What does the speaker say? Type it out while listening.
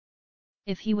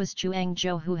If he was Chuang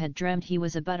Zhou who had dreamt he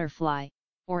was a butterfly,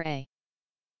 or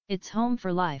its home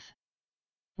for life.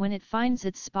 When it finds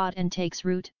its spot and takes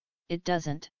root, it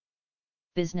doesn't.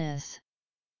 Business.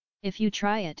 If you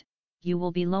try it, you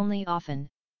will be lonely often,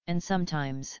 and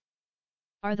sometimes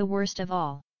are the worst of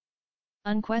all.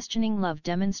 Unquestioning love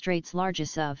demonstrates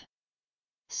largesse of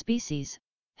species,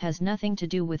 has nothing to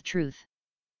do with truth.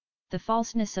 The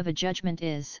falseness of a judgment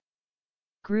is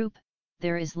group,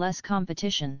 there is less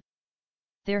competition.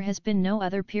 There has been no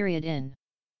other period in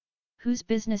whose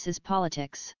business is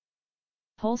politics,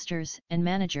 pollsters and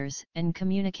managers and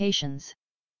communications,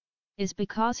 is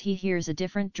because he hears a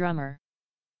different drummer.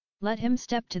 Let him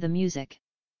step to the music.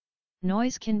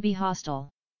 Noise can be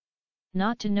hostile.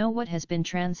 Not to know what has been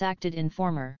transacted in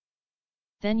former.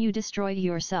 Then you destroy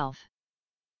yourself.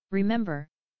 Remember,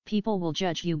 people will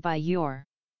judge you by your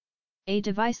a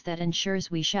device that ensures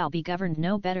we shall be governed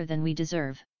no better than we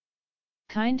deserve.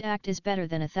 Kind act is better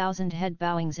than 1,000 head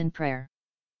bowings in prayer.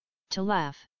 To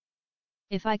laugh.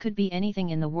 If I could be anything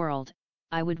in the world,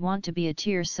 I would want to be a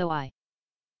tear so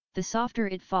the softer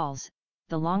it falls,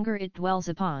 the longer it dwells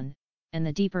upon, and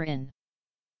the deeper in.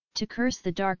 To curse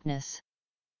the darkness.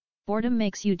 Boredom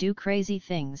makes you do crazy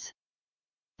things.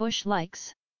 Bush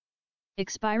likes.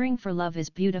 Expiring for love is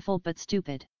beautiful but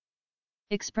stupid.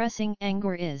 Expressing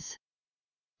anger is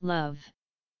love.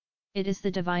 It is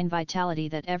the divine vitality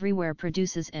that everywhere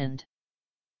produces and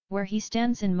where he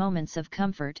stands in moments of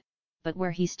comfort, but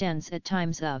where he stands at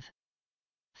times of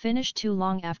finish too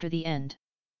long after the end.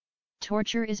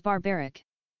 Torture is barbaric.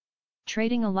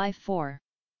 Trading a life for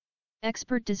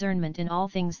expert discernment in all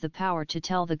things, the power to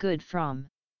tell the good from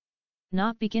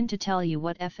not begin to tell you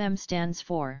what FM stands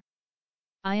for.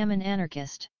 I am an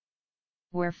anarchist.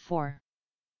 Wherefore?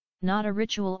 Not a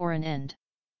ritual or an end.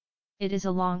 It is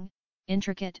a long,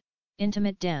 intricate,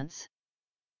 intimate dance.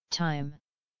 Time.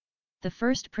 The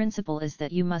first principle is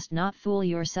that you must not fool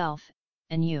yourself,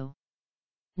 and you.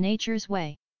 Nature's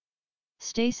way.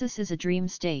 Stasis is a dream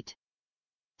state.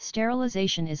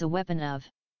 Sterilization is a weapon of.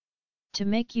 To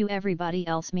make you everybody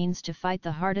else means to fight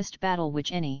the hardest battle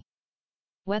which any.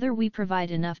 Whether we provide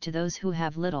enough to those who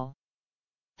have little.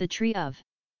 The tree of.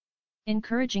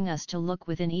 Encouraging us to look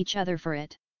within each other for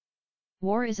it.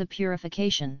 War is a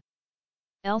purification.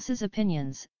 Else's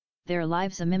opinions, their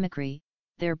lives a mimicry,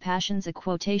 their passions a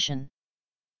quotation.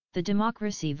 The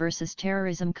democracy versus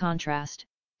terrorism contrast,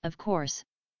 of course,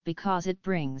 because it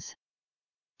brings.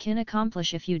 Can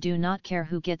accomplish if you do not care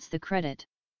who gets the credit.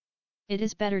 It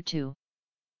is better to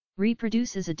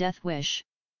reproduce as a death wish.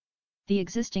 The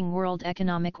existing world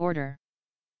economic order.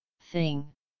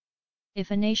 Thing. If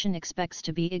a nation expects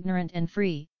to be ignorant and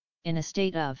free, in a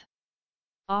state of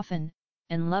often,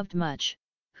 and loved much,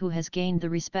 who has gained the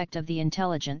respect of the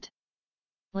intelligent?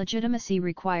 Legitimacy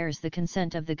requires the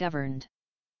consent of the governed.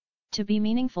 To be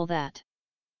meaningful that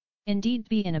indeed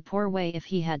be in a poor way if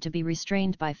he had to be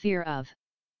restrained by fear of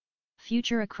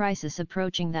future a crisis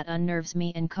approaching that unnerves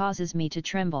me and causes me to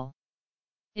tremble.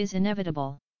 Is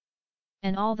inevitable.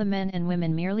 And all the men and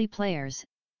women merely players,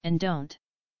 and don't.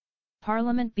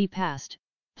 Parliament be passed,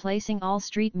 placing all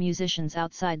street musicians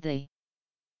outside the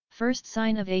first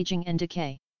sign of aging and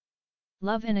decay.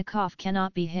 Love in a cough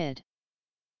cannot be hid.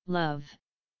 Love.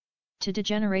 To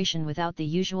degeneration without the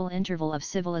usual interval of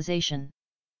civilization.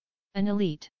 An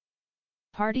elite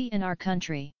party in our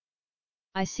country.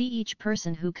 I see each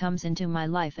person who comes into my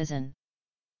life as an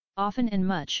often and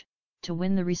much, to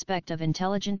win the respect of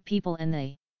intelligent people and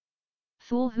the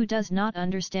fool who does not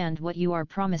understand what you are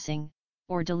promising,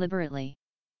 or deliberately.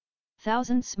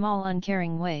 Thousand small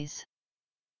uncaring ways.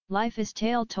 Life is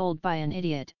tale told by an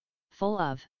idiot, full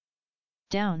of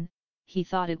down, he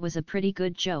thought it was a pretty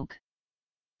good joke.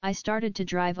 I started to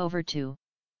drive over to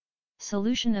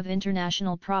solution of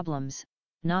international problems,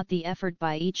 not the effort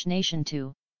by each nation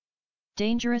to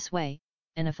dangerous way,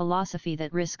 and a philosophy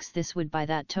that risks this would by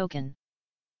that token.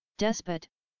 Despot,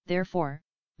 therefore,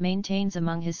 maintains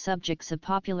among his subjects a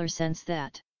popular sense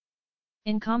that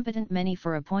incompetent many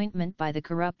for appointment by the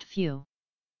corrupt few.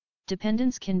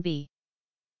 Dependence can be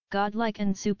godlike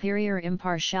and superior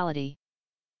impartiality.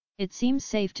 It seems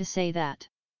safe to say that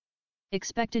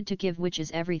expected to give, which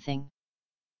is everything.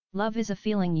 Love is a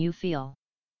feeling you feel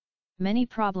many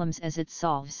problems as it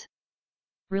solves.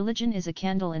 Religion is a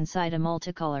candle inside a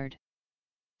multicolored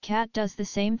cat does the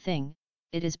same thing,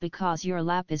 it is because your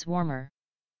lap is warmer.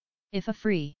 If a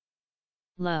free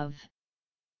love,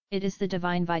 it is the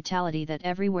divine vitality that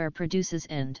everywhere produces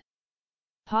and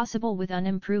possible with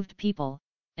unimproved people,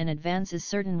 and advance is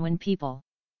certain when people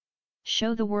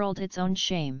show the world its own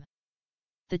shame.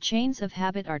 The chains of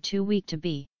habit are too weak to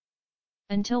be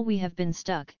until we have been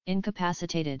stuck,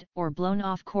 incapacitated, or blown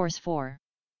off course for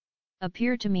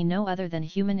appear to me no other than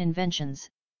human inventions,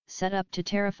 set up to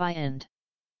terrify and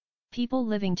people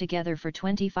living together for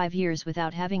 25 years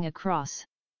without having a cross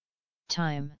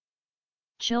time.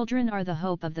 Children are the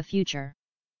hope of the future.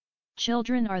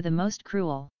 Children are the most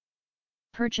cruel.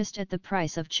 Purchased at the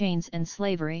price of chains and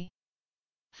slavery.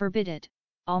 Forbid it,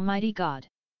 Almighty God.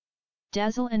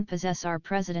 Dazzle and possess our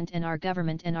president and our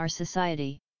government and our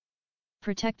society.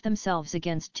 Protect themselves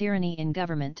against tyranny in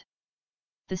government.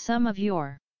 The sum of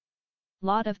your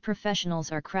lot of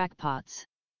professionals are crackpots.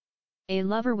 A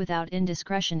lover without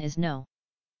indiscretion is no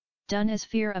done as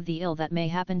fear of the ill that may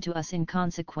happen to us in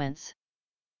consequence.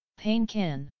 Pain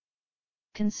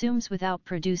consumes without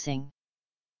producing.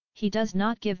 He does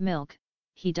not give milk,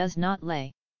 he does not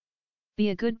lay. Be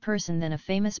a good person than a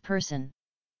famous person.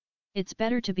 It's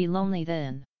better to be lonely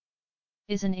than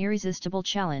is an irresistible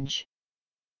challenge.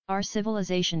 Our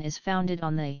civilization is founded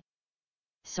on the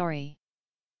sorry.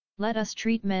 Let us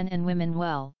treat men and women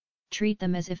well, treat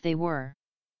them as if they were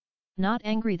not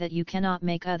angry that you cannot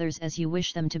make others as you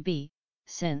wish them to be,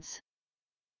 since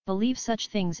believe such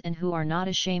things and who are not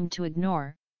ashamed to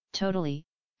ignore, totally,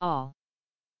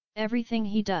 everything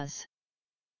he does.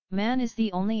 Man is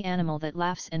the only animal that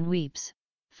laughs and weeps,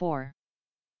 for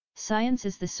science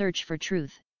is the search for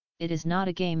truth, it is not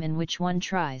a game in which one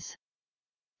tries.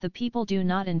 The people do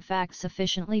not in fact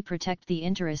sufficiently protect the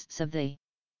interests of the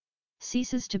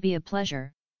ceases to be a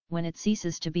pleasure, when it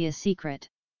ceases to be a secret.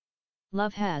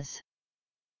 Love has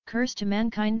curse to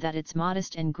mankind that its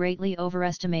modest and greatly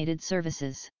overestimated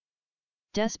services.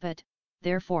 Despot,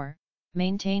 therefore,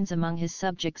 maintains among his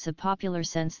subjects a popular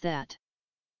sense that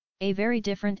a very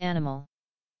different animal.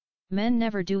 Men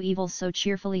never do evil so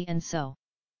cheerfully and so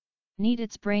need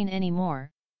its brain any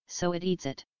more, so it eats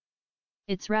it.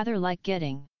 It's rather like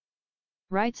getting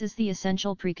rights is the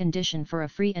essential precondition for a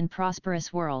free and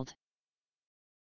prosperous world.